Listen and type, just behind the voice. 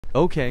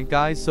Okay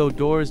guys, so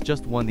Doors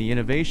just won the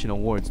Innovation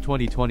Awards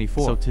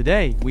 2024. So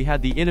today, we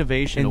had the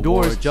Innovation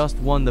Awards. Doors just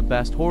won the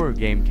Best Horror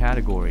Game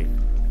category.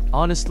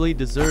 Honestly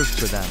deserved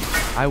for them.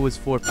 I was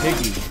for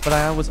Piggy, but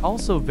I was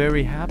also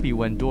very happy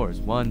when Doors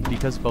won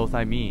because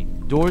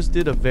Doors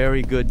did a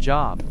very good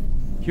job.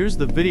 Here's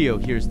the video.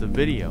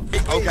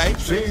 Okay.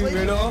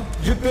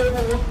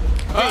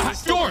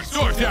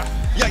 Doors, yeah.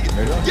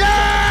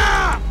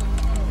 Yeah!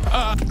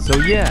 So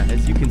yeah,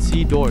 as you can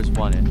see, Doors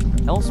won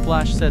it.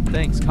 L-Splash said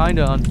thanks,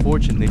 kinda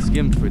unfortunate they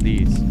skimmed for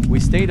these. We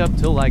stayed up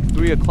till like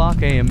 3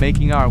 o'clock AM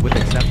making our with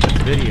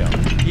acceptance video.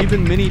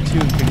 Even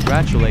Minitoon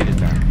congratulated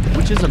them,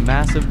 which is a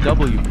massive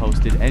W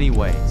posted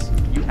anyways.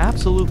 You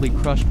absolutely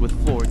crushed with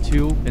Floor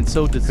 2, and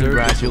so deserved.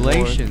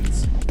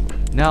 Congratulations.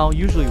 Now,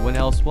 usually when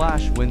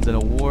L-Splash wins an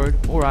award,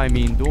 or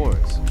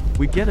Doors,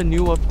 we get a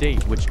new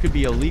update which could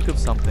be a leak of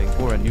something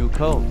or a new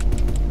code.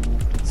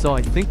 So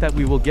I think that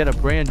we will get a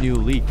brand new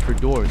leak for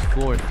Doors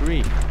Floor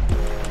 3.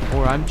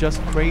 Or I'm just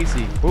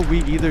crazy, or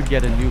we either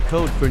get a new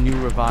code for new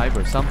revive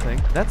or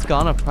something. That's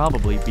gonna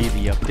probably be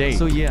the update.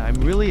 So yeah, I'm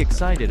really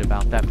excited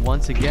about that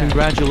once again.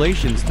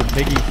 Congratulations to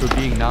Piggy for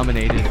being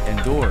nominated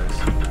and Doors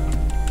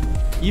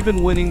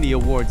even winning the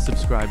award.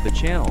 Subscribe the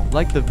channel,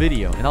 like the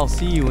video, and I'll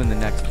see you in the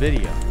next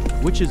video,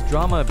 which is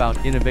drama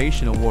about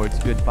Innovation Awards.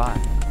 Goodbye.